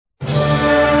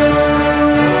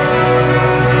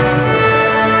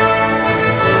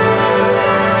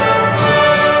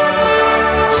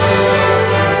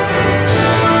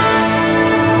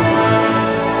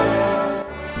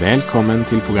Välkommen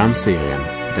till programserien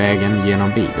Vägen genom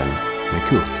Bibeln med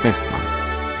Kurt Westman.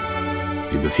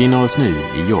 Vi befinner oss nu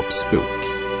i Jobs bok.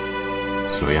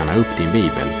 Slå gärna upp din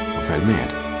bibel och följ med.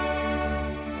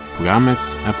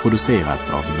 Programmet är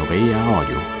producerat av Norea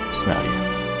Radio,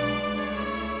 Sverige.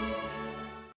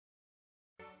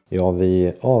 Ja,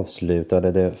 vi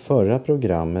avslutade det förra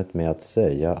programmet med att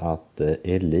säga att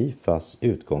Elifas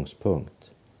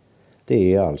utgångspunkt,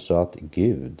 det är alltså att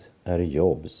Gud är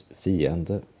Jobs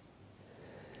fiende.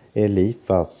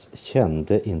 Elifas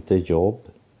kände inte Job,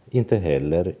 inte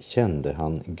heller kände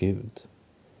han Gud.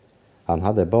 Han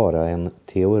hade bara en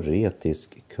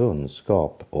teoretisk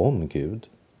kunskap om Gud,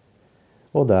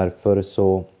 och därför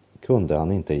så kunde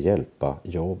han inte hjälpa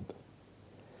Job.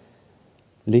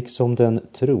 Liksom den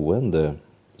troende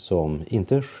som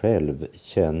inte själv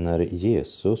känner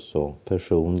Jesus och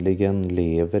personligen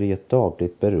lever i ett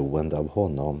dagligt beroende av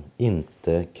honom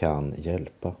inte kan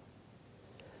hjälpa.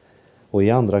 Och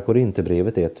i andra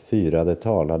Korinthierbrevet 1:4 det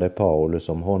talade Paulus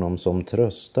om honom som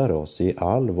tröstar oss i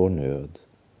all vår nöd,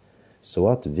 så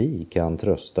att vi kan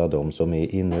trösta dem som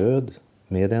är i nöd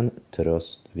med den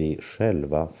tröst vi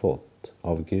själva fått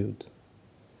av Gud.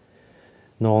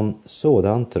 Någon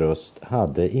sådan tröst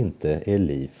hade inte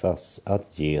Elifas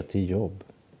att ge till Job.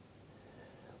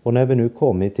 Och när vi nu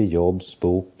kommit till Jobs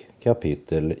bok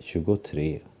kapitel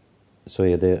 23 så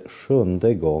är det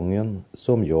 7:e gången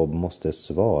som Job måste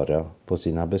svara på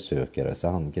sina besökares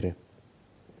angrepp.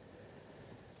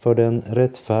 För den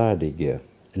rättfärdige,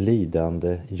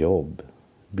 lidande Job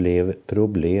blev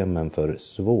problemen för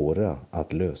svåra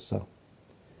att lösa.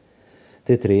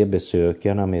 De 3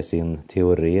 besökarna med sin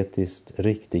teoretiskt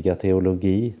riktiga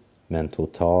teologi men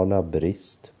totala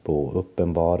brist på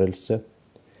uppenbarelse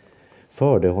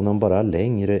förde honom bara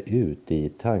längre ut i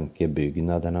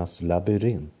tankebyggnadernas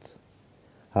labyrint.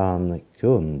 Han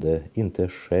kunde inte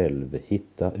själv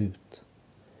hitta ut.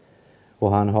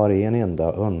 Och han har en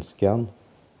enda önskan,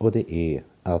 och det är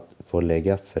att få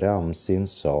lägga fram sin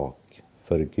sak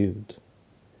för Gud.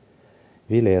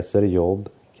 Vi läser Job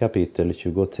kapitel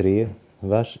 23,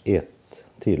 vers 1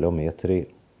 till och med 3.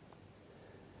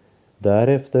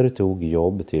 Därefter tog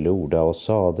Job till orda och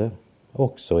sade: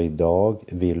 också idag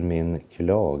vill min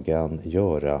klagan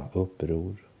göra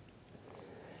uppror.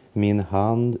 Min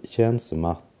hand känns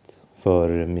matt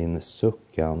för min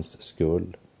suckans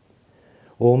skull.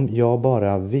 Om jag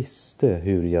bara visste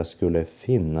hur jag skulle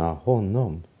finna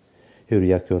honom, hur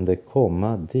jag kunde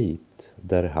komma dit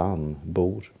där han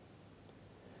bor.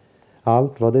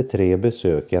 Allt vad de 3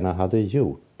 besökarna hade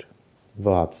gjort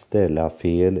var att ställa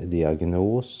fel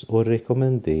diagnos och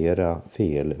rekommendera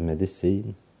fel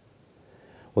medicin.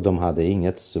 Och de hade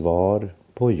inget svar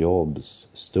på Jobs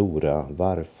stora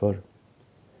varför.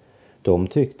 De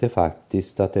tyckte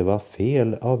faktiskt att det var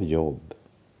fel av Job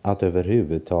att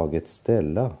överhuvudtaget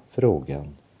ställa frågan.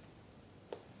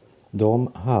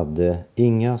 De hade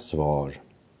inga svar,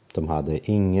 de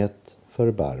hade inget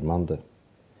förbarmande.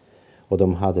 Och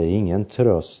de hade ingen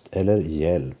tröst eller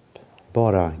hjälp,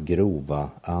 bara grova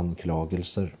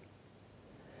anklagelser.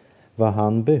 Vad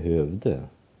han behövde,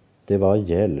 det var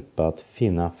hjälp att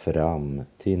finna fram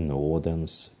till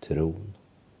nådens tron.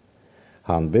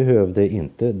 Han behövde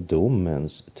inte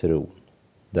domens tron,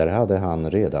 där hade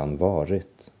han redan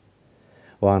varit.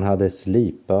 Och han hade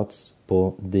slipats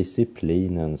på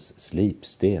disciplinens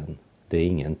slipsten, det är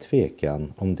ingen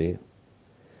tvekan om det.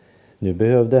 Nu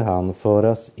behövde han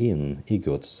föras in i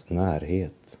Guds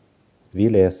närhet. Vi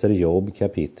läser Job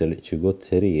kapitel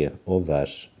 23 och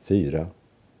vers 4.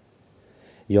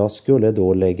 Jag skulle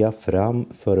då lägga fram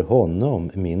för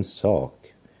honom min sak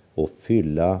och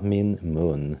fylla min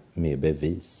mun med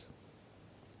bevis.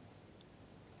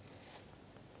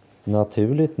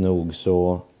 Naturligt nog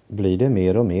så blir det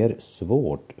mer och mer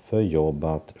svårt för Job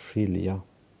att skilja.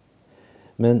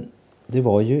 Men det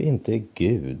var ju inte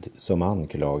Gud som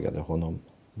anklagade honom.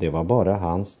 Det var bara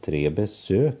hans 3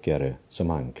 besökare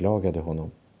som anklagade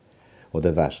honom. Och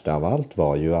det värsta av allt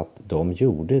var ju att de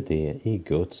gjorde det i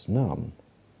Guds namn.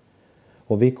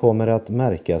 Och vi kommer att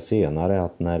märka senare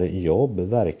att när Job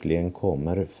verkligen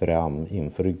kommer fram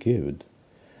inför Gud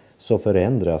så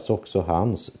förändras också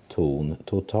hans ton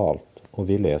totalt. Och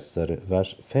vi läser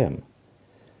vers 5.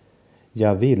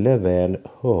 Jag ville väl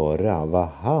höra vad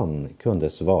han kunde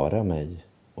svara mig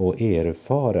och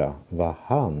erfara vad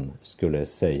han skulle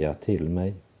säga till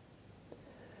mig.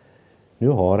 Nu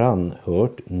har han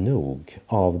hört nog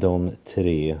av de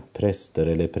 3 präster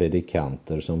eller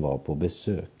predikanter som var på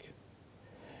besök.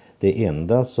 Det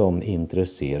enda som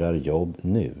intresserar Job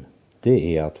nu,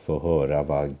 det är att få höra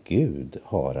vad Gud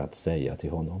har att säga till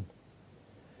honom.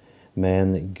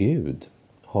 Men Gud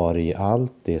har i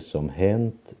allt det som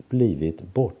hänt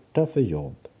blivit borta för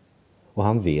Job och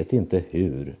han vet inte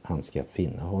hur han ska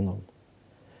finna honom.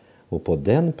 Och på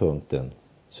den punkten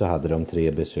så hade de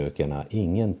 3 besökarna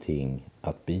ingenting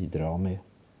att bidra med.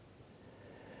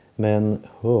 Men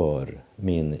hör,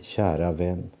 min kära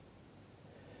vän,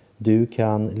 du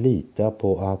kan lita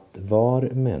på att var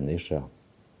människa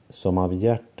som av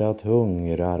hjärtat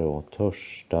hungrar och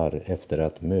törstar efter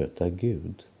att möta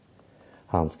Gud,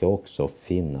 han ska också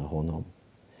finna honom.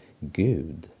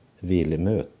 Gud vill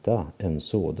möta en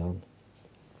sådan.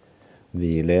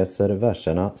 Vi läser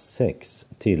verserna 6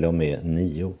 till och med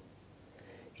 9.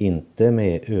 Inte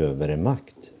med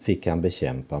övermakt fick han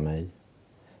bekämpa mig.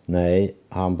 Nej,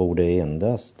 han borde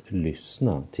endast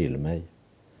lyssna till mig.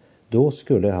 Då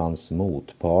skulle hans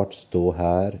motpart stå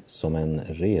här som en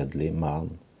redlig man.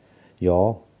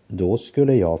 Ja, då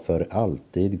skulle jag för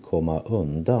alltid komma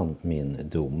undan min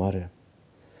domare.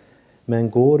 Men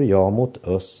går jag mot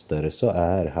öster så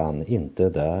är han inte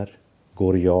där.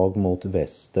 Går jag mot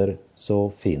väster så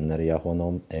finner jag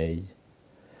honom ej.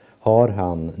 Har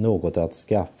han något att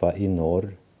skaffa i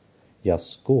norr? Jag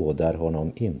skådar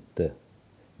honom inte.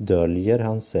 Döljer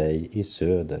han sig i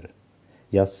söder?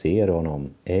 Jag ser honom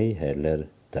ej heller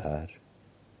där.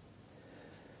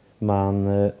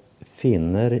 Man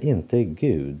finner inte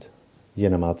Gud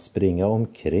genom att springa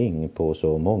omkring på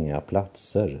så många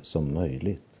platser som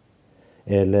möjligt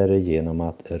eller genom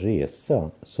att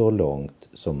resa så långt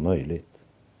som möjligt.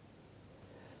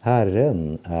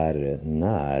 Herren är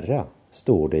nära,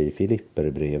 står det i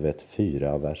Filipperbrevet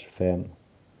 4, vers 5.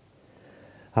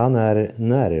 Han är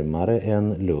närmare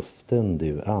än luften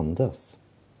du andas.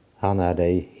 Han är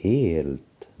dig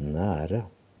helt nära.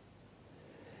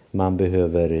 Man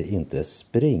behöver inte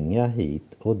springa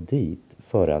hit och dit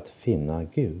för att finna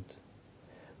Gud.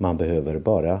 Man behöver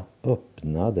bara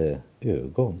öppnade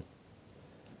ögon.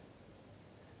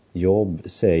 Job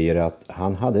säger att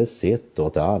han hade sett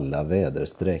åt alla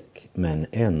väderstreck men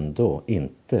ändå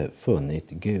inte funnit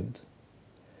Gud.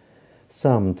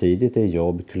 Samtidigt är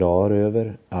Job klar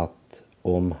över att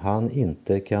om han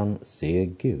inte kan se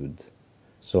Gud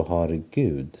så har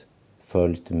Gud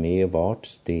följt med vart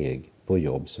steg på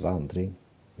Jobs vandring.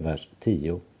 Vers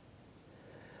 10.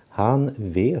 Han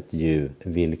vet ju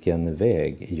vilken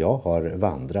väg jag har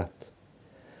vandrat.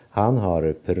 Han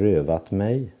har prövat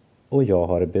mig och jag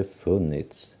har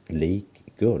befunnits lik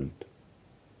guld.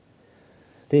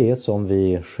 Det är som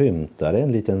vi skymtar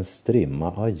en liten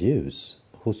strimma av ljus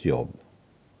hos Job.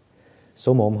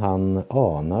 Som om han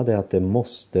anade att det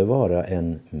måste vara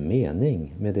en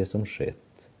mening med det som skett.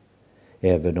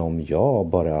 Även om jag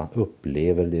bara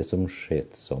upplever det som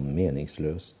skett som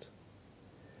meningslöst.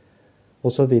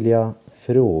 Och så vill jag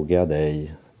fråga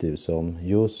dig, du som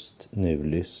just nu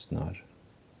lyssnar.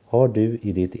 Har du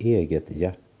i ditt eget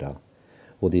hjärta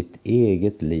och ditt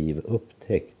eget liv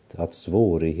upptäckt att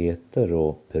svårigheter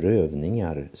och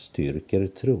prövningar styrker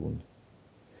tron?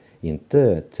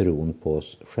 Inte tron på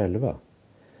oss själva,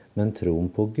 men tron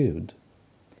på Gud.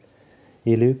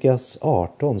 I Lukas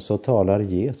 18 så talar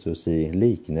Jesus i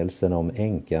liknelsen om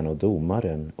änkan och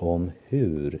domaren om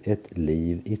hur ett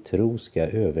liv i tro ska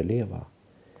överleva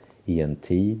i en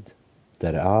tid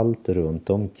där allt runt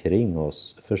omkring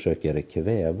oss försöker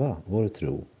kväva vår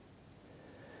tro.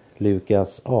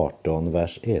 Lukas 18,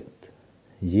 vers 1.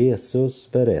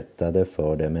 Jesus berättade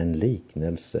för dem en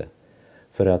liknelse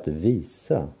för att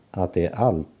visa att de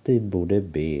alltid borde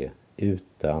be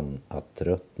utan att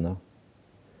tröttna.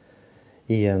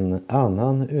 I en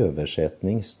annan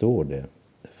översättning står det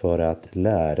för att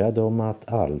lära dem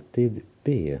att alltid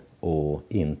be och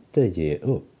inte ge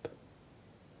upp.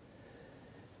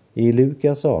 I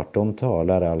Lukas 18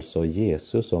 talar alltså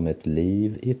Jesus om ett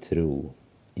liv i tro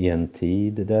i en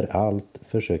tid där allt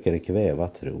försöker kväva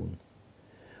tron.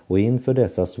 Och inför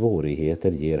dessa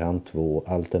svårigheter ger han 2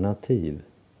 alternativ.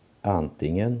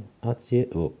 Antingen att ge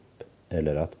upp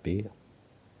eller att be.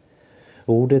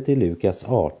 Ordet i Lukas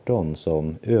 18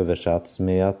 som översatts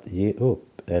med att ge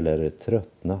upp eller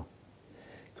tröttna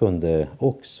kunde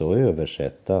också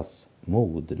översättas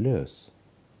modlös.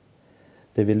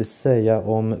 Det vill säga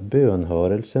om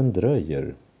bönhörelsen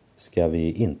dröjer ska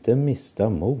vi inte mista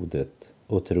modet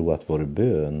och tro att vår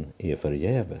bön är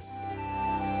förgäves.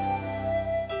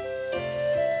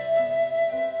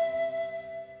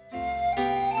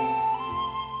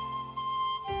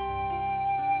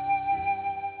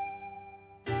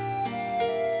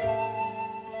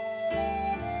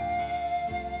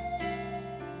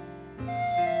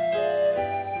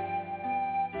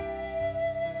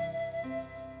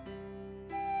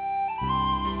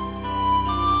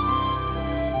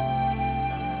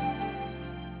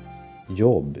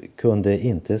 Job kunde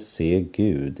inte se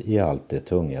Gud i allt det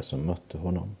tunga som mötte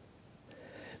honom.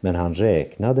 Men han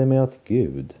räknade med att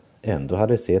Gud ändå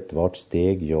hade sett vart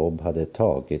steg Job hade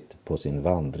tagit på sin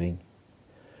vandring.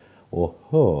 Och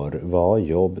hör vad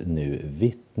Job nu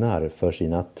vittnar för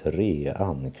sina 3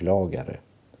 anklagare.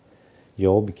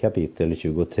 Job kapitel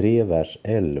 23, vers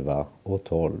 11 och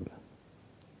 12.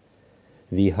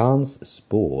 Vid hans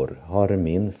spår har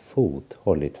min fot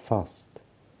hållit fast.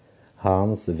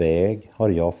 Hans väg har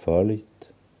jag följt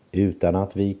utan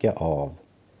att vika av.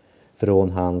 Från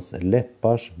hans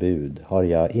läppars bud har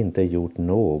jag inte gjort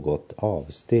något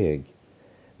avsteg.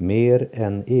 Mer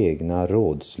än egna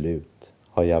rådslut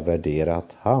har jag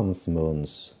värderat hans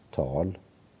muns tal.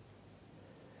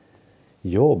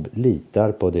 Job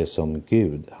litar på det som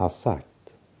Gud har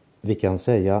sagt. Vi kan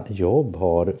säga Job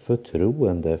har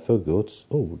förtroende för Guds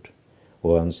ord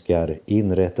och önskar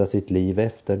inrätta sitt liv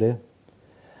efter det.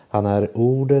 Han är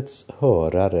ordets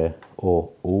hörare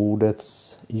och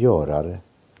ordets görare.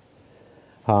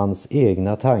 Hans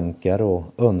egna tankar och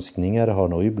önskningar har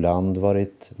nog ibland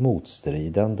varit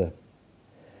motstridande.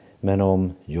 Men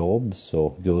om Jobs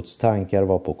och Guds tankar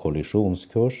var på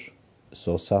kollisionskurs,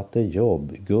 så satte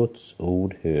Job Guds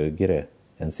ord högre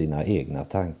än sina egna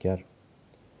tankar.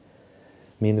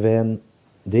 Min vän,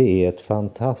 det är ett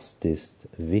fantastiskt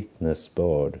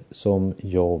vittnesbörd som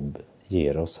Job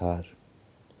ger oss här.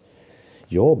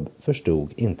 Job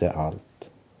förstod inte allt,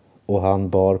 och han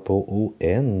bar på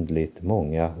oändligt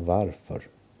många varför.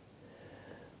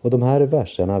 Och de här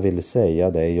verserna vill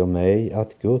säga dig och mig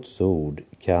att Guds ord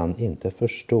kan inte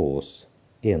förstås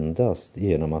endast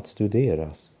genom att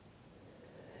studeras.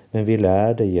 Men vi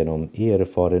lär det genom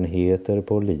erfarenheter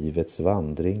på livets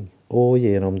vandring och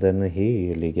genom den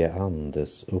helige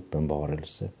Andes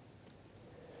uppenbarelse.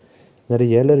 När det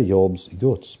gäller Jobs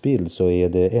gudsbild så är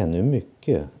det ännu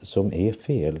mycket som är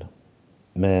fel.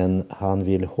 Men han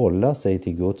vill hålla sig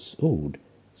till Guds ord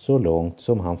så långt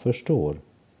som han förstår.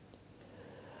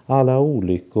 Alla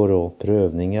olyckor och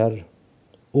prövningar,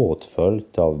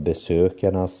 åtföljt av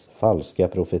besökarnas falska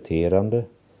profeterande,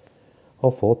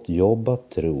 har fått Job att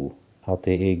tro att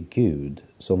det är Gud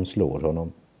som slår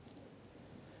honom.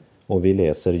 Och vi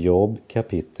läser Job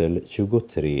kapitel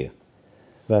 23,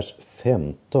 vers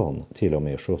 15 till och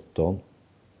med 17.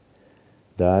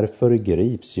 Därför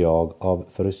grips jag av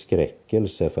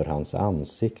förskräckelse för hans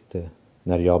ansikte.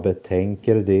 När jag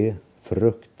betänker det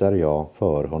fruktar jag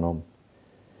för honom.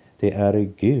 Det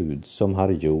är Gud som har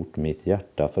gjort mitt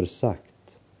hjärta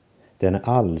försagt. Den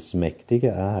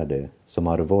allsmäktige är det som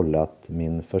har vållat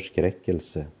min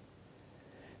förskräckelse.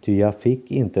 Ty jag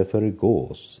fick inte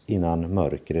förgås innan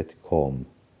mörkret kom.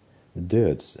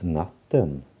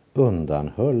 Dödsnatten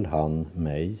undanhöll han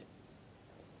mig.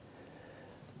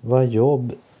 Vad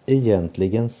Job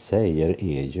egentligen säger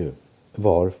är ju: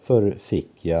 varför fick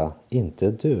jag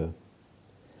inte dö?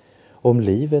 Om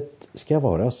livet ska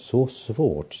vara så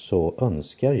svårt så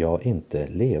önskar jag inte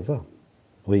leva.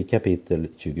 Och i kapitel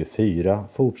 24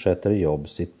 fortsätter Job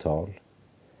sitt tal.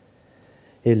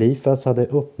 Elifas hade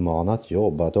uppmanat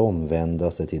Job att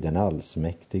omvända sig till den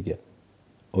allsmäktige.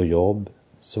 Och Job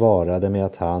svarade med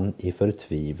att han i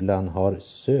förtvivlan har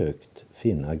sökt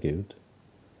finna Gud.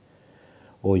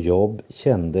 Och Job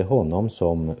kände honom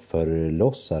som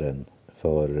förlossaren,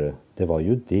 för det var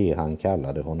ju det han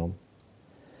kallade honom.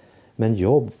 Men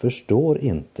Job förstår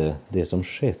inte det som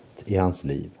skett i hans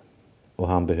liv, och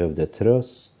han behövde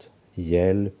tröst,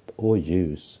 hjälp och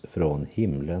ljus från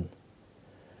himlen.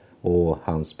 Och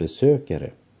hans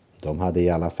besökare, de hade i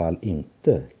alla fall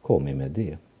inte kommit med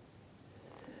det.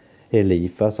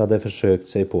 Elifas hade försökt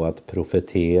sig på att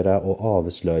profetera och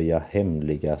avslöja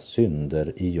hemliga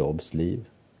synder i Jobs liv.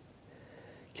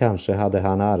 Kanske hade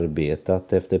han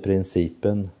arbetat efter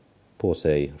principen: på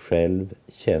sig själv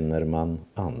känner man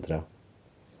andra.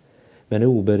 Men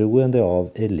oberoende av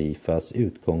Elifas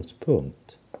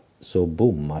utgångspunkt så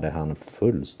bommade han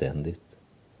fullständigt.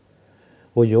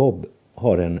 Och Job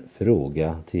har en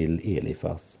fråga till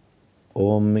Elifas.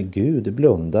 Om Gud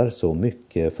blundar så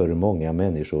mycket för många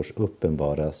människors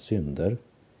uppenbara synder,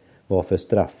 varför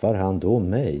straffar han då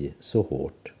mig så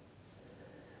hårt?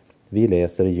 Vi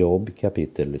läser Job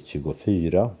kapitel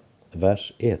 24,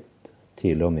 vers 1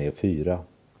 till och med 4.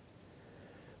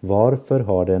 Varför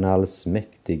har den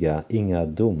allsmäktiga inga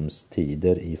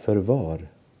domstider i förvar?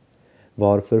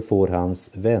 Varför får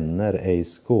hans vänner ej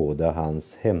skåda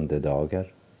hans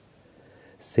hämndedagar?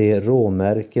 Se,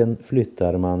 råmärken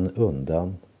flyttar man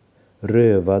undan,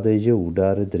 rövade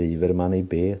jordar driver man i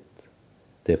bet,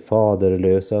 det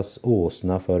faderlösas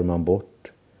åsna för man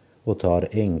bort och tar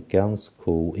änkans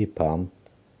ko i pant.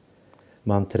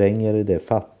 Man tränger de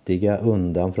fattiga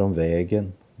undan från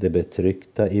vägen. De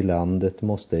betryckta i landet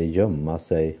måste gömma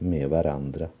sig med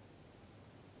varandra.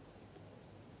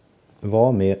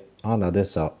 Vad med alla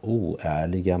dessa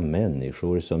oärliga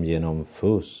människor som genom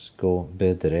fusk och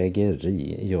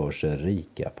bedrägeri gör sig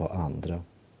rika på andra?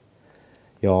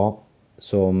 Ja,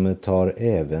 som tar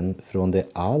även från de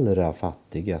allra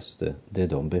fattigaste det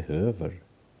de behöver.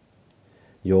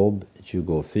 Jobb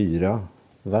 24,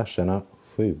 verserna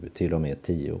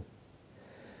 7-10.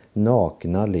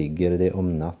 Nakna ligger de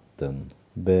om natten,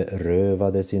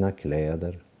 berövade sina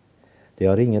kläder. De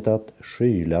har inget att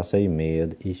skyla sig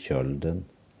med i kölden.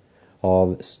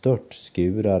 Av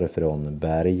störtskurar från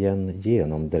bergen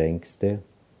genomdränks det.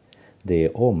 De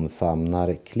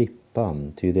omfamnar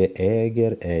klippan, ty de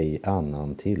äger ej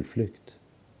annan tillflykt.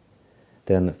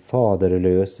 Den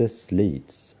faderlöse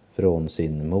slits från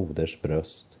sin moders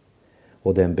bröst,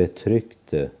 och den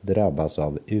betryckte drabbas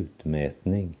av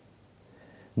utmätning.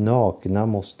 Nakna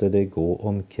måste de gå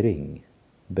omkring,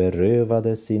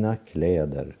 berövade sina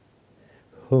kläder.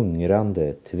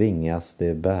 Hungrande tvingas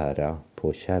de bära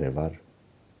på kärvar.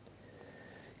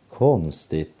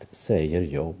 Konstigt, säger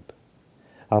Jobb,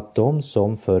 att de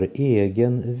som för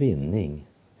egen vinning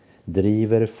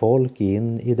driver folk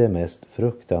in i de mest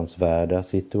fruktansvärda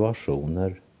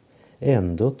situationer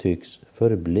ändå tycks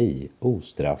förbli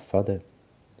ostraffade.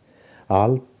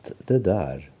 Allt det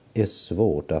där är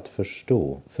svårt att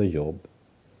förstå för Jobb.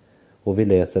 Och vi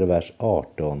läser vers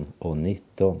 18 och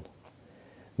 19.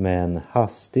 Men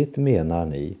hastigt, menar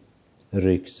ni,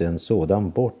 rycks en sådan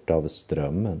bort av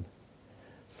strömmen.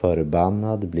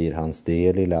 Förbannad blir hans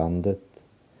del i landet.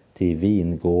 Till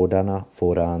vingårdarna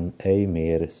får han ej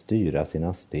mer styra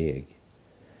sina steg.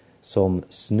 Som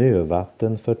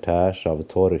snövatten förtärs av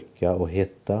torka och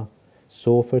hetta,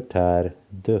 så förtär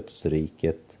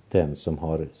dödsriket den som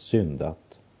har syndat.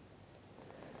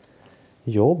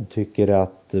 Jobb tycker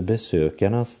att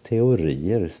besökarnas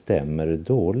teorier stämmer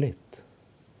dåligt.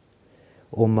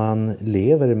 Om man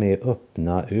lever med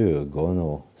öppna ögon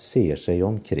och ser sig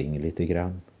omkring lite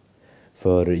grann.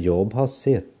 För Jobb har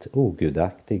sett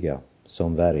ogudaktiga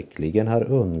som verkligen har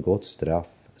undgått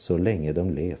straff så länge de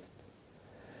levt.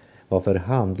 Varför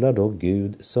handlar då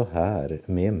Gud så här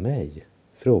med mig?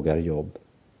 Frågar Jobb.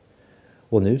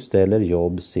 Och nu ställer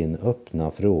Jobb sin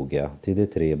öppna fråga till de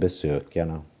 3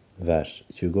 besökarna, vers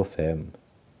 25.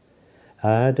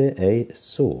 Är det ej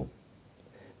så?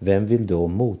 Vem vill då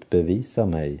motbevisa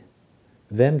mig?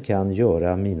 Vem kan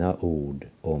göra mina ord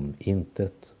om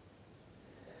intet?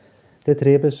 De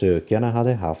 3 besökarna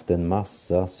hade haft en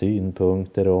massa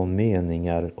synpunkter och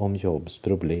meningar om Jobbs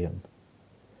problem,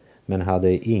 men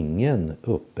hade ingen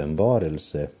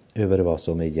uppenbarelse över vad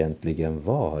som egentligen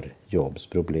var Jobbs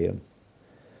problem.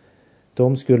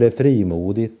 De skulle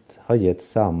frimodigt ha gett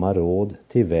samma råd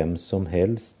till vem som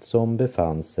helst som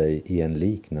befann sig i en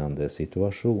liknande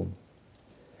situation.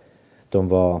 De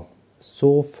var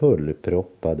så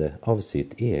fullproppade av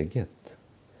sitt eget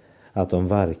att de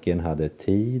varken hade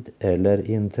tid eller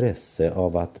intresse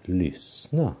av att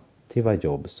lyssna till vad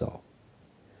Jobb sa.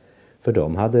 För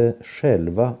de hade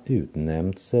själva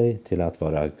utnämnt sig till att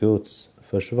vara Guds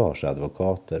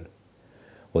försvarsadvokater,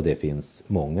 och det finns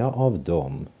många av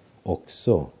dem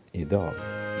också idag.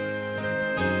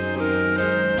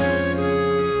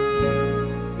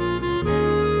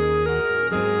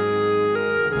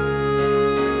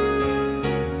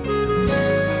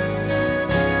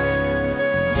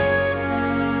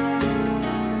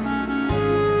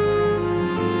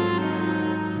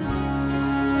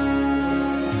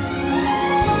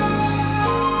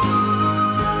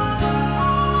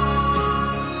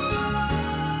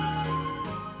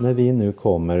 När vi nu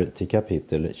kommer till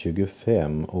kapitel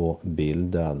 25 och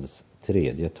Bildads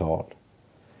 3:e tal,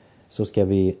 så ska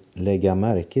vi lägga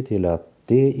märke till att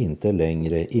det inte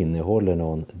längre innehåller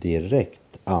någon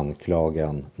direkt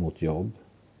anklagan mot Jobb.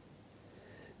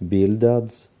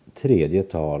 Bildads 3:e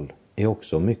tal är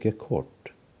också mycket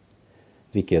kort,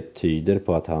 vilket tyder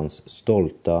på att hans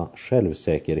stolta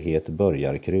självsäkerhet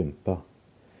börjar krympa.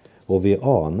 Och vi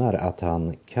anar att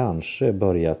han kanske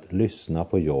börjat lyssna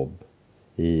på Jobb,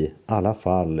 i alla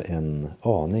fall en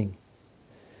aning.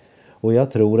 Och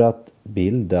jag tror att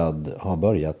Bildad har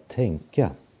börjat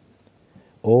tänka.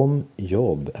 Om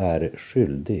Jobb är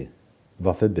skyldig,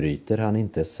 varför bryter han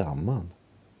inte samman?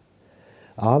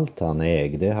 Allt han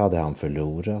ägde hade han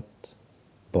förlorat.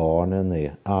 Barnen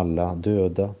är alla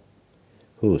döda.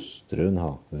 Hustrun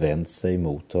har vänt sig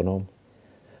mot honom.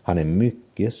 Han är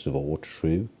mycket svårt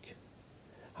sjuk.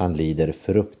 Han lider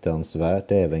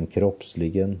fruktansvärt även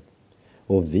kroppsligen.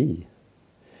 Och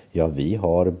Ja, vi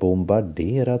har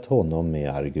bombarderat honom med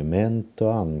argument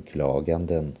och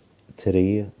anklaganden,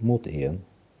 3 mot 1.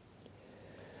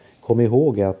 Kom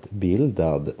ihåg att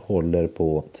Bildad håller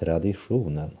på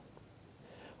traditionen.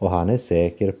 Och han är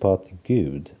säker på att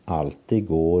Gud alltid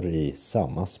går i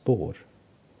samma spår.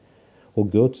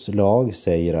 Och Guds lag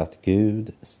säger att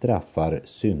Gud straffar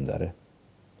syndare.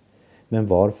 Men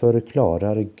varför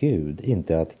klarar Gud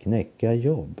inte att knäcka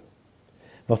Job?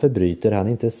 Varför bryter han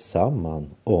inte samman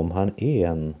om han är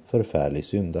en förfärlig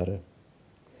syndare?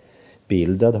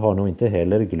 Bildad har nog inte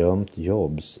heller glömt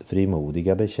Jobs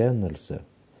frimodiga bekännelse.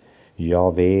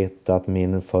 Jag vet att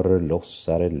min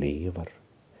förlossare lever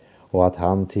och att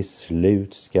han till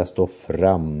slut ska stå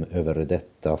fram över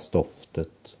detta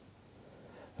stoftet.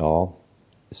 Ja,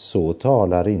 så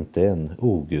talar inte en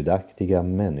ogudaktiga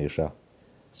människa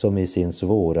som i sin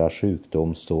svåra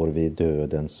sjukdom står vid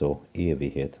dödens och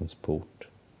evighetens port.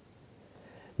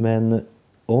 Men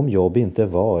om Job inte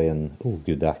var en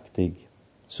ogudaktig,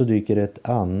 så dyker ett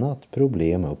annat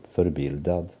problem upp för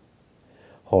Bildad.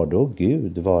 Har då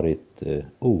Gud varit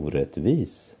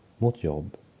orättvis mot Job?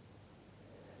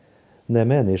 När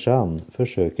människan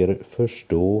försöker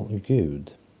förstå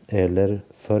Gud eller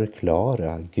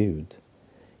förklara Gud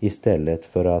istället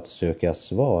för att söka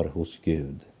svar hos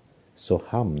Gud, så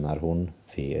hamnar hon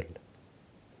fel.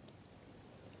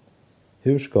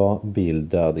 Hur ska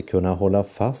Bildad kunna hålla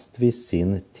fast vid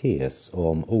sin tes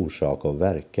om orsak och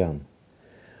verkan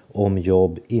om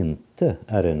Job inte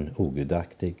är en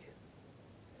ogudaktig?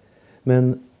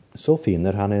 Men så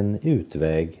finner han en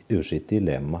utväg ur sitt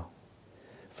dilemma.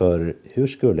 För hur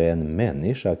skulle en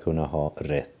människa kunna ha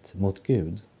rätt mot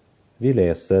Gud? Vi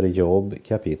läser Job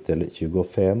kapitel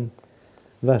 25,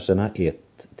 verserna 1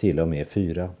 till och med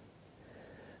 4.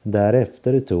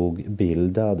 Därefter tog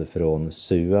Bildad från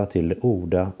Sua till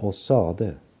Orda och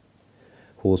sade: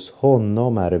 hos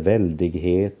honom är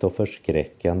väldighet och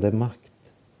förskräckande makt.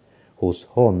 Hos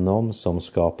honom som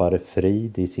skapar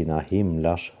frid i sina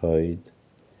himlars höjd.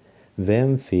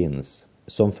 Vem finns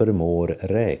som förmår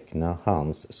räkna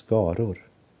hans skaror?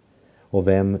 Och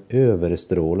vem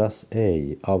överstrålas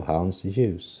ej av hans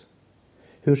ljus?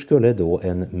 Hur skulle då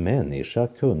en människa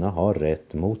kunna ha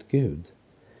rätt mot Gud?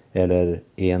 Eller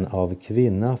en av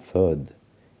kvinna född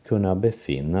kunna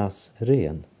befinnas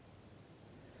ren?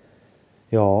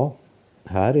 Ja,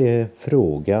 här är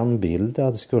frågan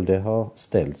Bildad skulle ha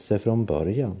ställt sig från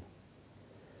början.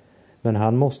 Men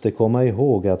han måste komma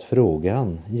ihåg att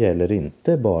frågan gäller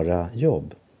inte bara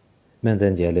Job, men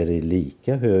den gäller i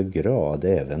lika hög grad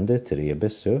även de 3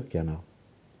 besökarna.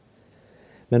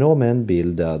 Men om en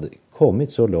Bildad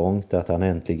kommit så långt att han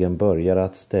äntligen börjar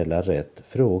att ställa rätt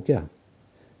fråga,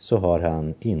 så har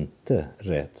han inte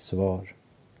rätt svar.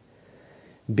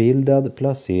 Bildad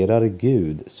placerar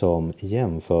Gud som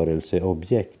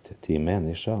jämförelseobjekt till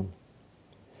människan.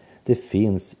 Det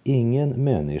finns ingen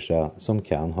människa som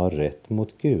kan ha rätt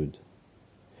mot Gud.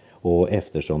 Och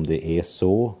eftersom det är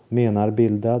så, menar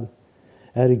Bildad,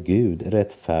 är Gud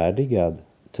rättfärdigad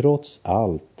trots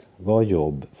allt vad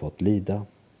Job fått lida.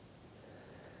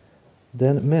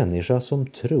 Den människa som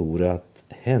tror att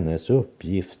hennes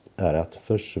uppgift är att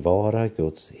försvara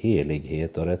Guds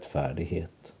helighet och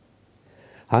rättfärdighet,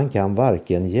 han kan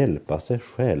varken hjälpa sig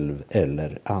själv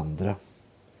eller andra.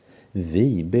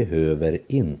 Vi behöver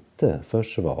inte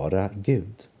försvara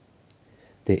Gud.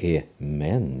 Det är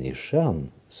människan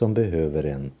som behöver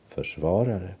en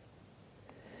försvarare.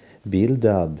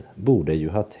 Bildad borde ju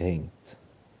ha tänkt: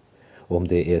 om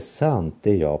det är sant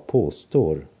det jag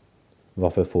påstår,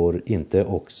 varför får inte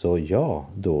också jag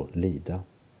då lida?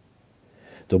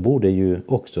 Då borde ju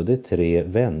också de 3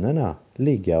 vännerna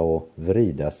ligga och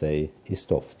vrida sig i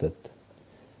stoftet.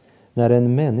 När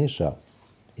en människa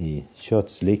i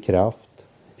kötslig kraft,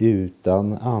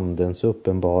 utan andens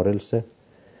uppenbarelse,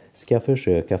 ska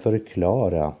försöka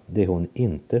förklara det hon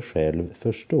inte själv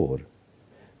förstår,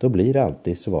 då blir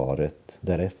alltid svaret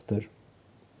därefter.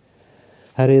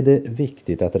 Här är det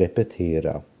viktigt att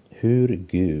repetera hur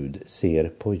Gud ser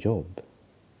på Job.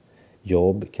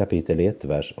 Job kapitel 1,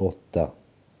 vers 8.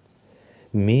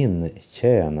 Min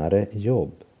tjänare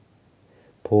Job,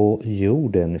 på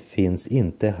jorden finns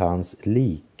inte hans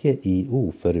like i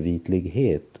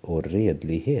oförvitlighet och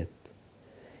redlighet.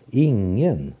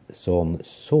 Ingen som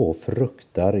så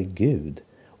fruktar Gud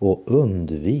och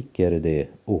undviker det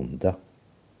onda.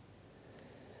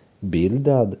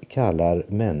 Bildad kallar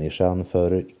människan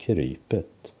för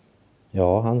krypet.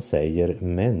 Ja, han säger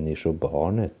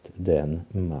människobarnet, den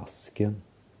masken.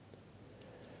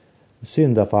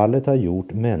 Syndafallet har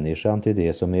gjort människan till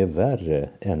det som är värre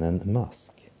än en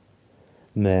mask.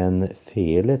 Men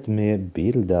felet med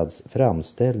Bildads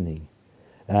framställning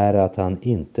är att han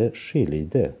inte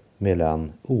skilde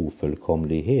mellan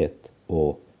ofullkomlighet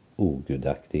och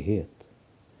ogudaktighet.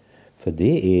 För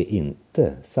det är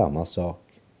inte samma sak.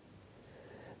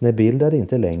 När Bildad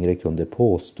inte längre kunde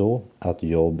påstå att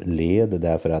Job led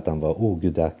därför att han var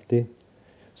ogudaktig,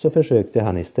 så försökte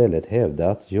han istället hävda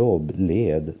att Job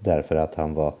led därför att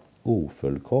han var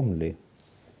ofullkomlig.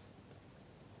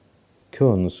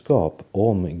 Kunskap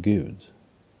om Gud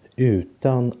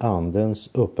utan andens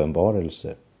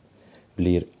uppenbarelse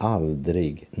blir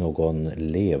aldrig någon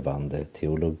levande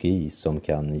teologi som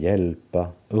kan hjälpa,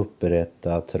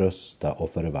 upprätta, trösta och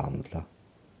förvandla,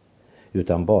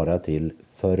 utan bara till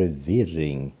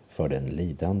förvirring för den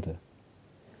lidande.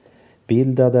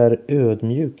 Bildad är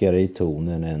ödmjukare i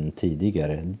tonen än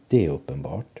tidigare, det är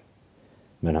uppenbart.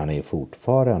 Men han är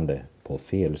fortfarande på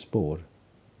fel spår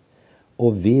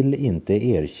och vill inte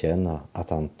erkänna att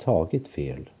han tagit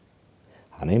fel.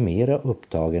 Han är mera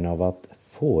upptagen av att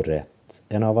få rätt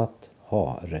än av att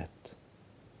ha rätt.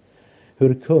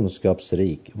 Hur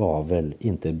kunskapsrik var väl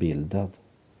inte Bildad?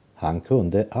 Han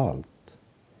kunde allt,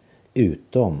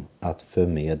 utom att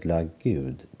förmedla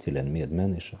Gud till en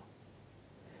medmänniska.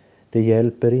 Det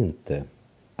hjälper inte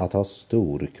att ha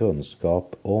stor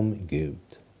kunskap om Gud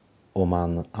om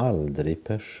man aldrig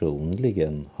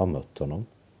personligen har mött honom.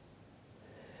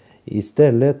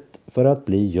 Istället för att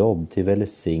bli Job till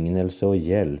välsignelse och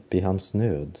hjälp i hans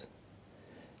nöd,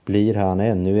 blir han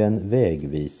ännu en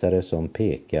vägvisare som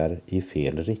pekar i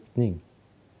fel riktning.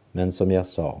 Men som jag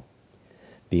sa,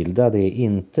 Bildad är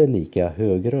inte lika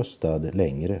högröstad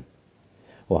längre,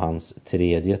 och hans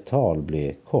tredje tal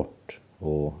blev kort,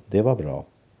 och det var bra.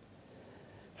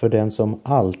 För den som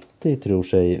alltid tror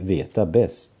sig veta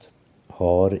bäst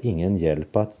har ingen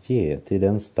hjälp att ge till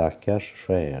den stackars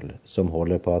själ som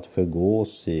håller på att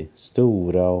förgås i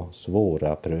stora och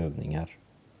svåra prövningar.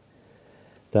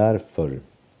 Därför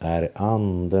är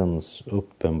andens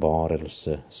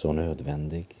uppenbarelse så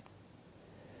nödvändig.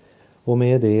 Och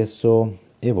med det så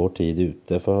är vår tid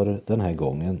ute för den här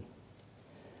gången.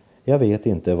 Jag vet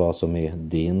inte vad som är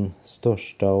din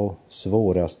största och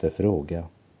svåraste fråga,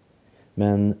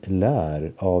 men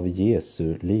lär av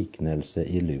Jesu liknelse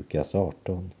i Lukas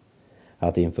 18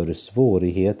 att inför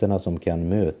svårigheterna som kan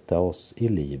möta oss i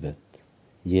livet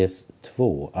ges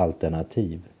 2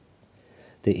 alternativ.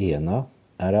 Det ena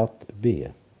är att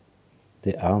be,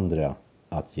 det andra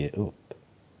att ge upp.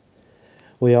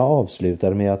 Och jag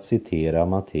avslutar med att citera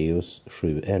Matteus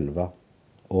 7:11.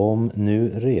 Om nu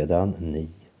redan ni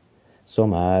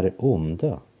som är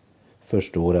onda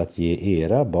förstår att ge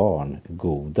era barn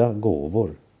goda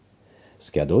gåvor,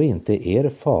 ska då inte er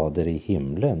fader i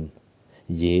himlen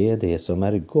ge det som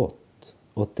är gott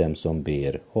åt dem som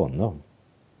ber honom?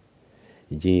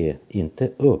 Ge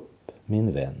inte upp,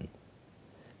 min vän.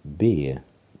 Be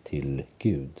till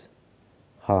Gud.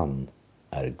 Han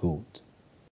är god.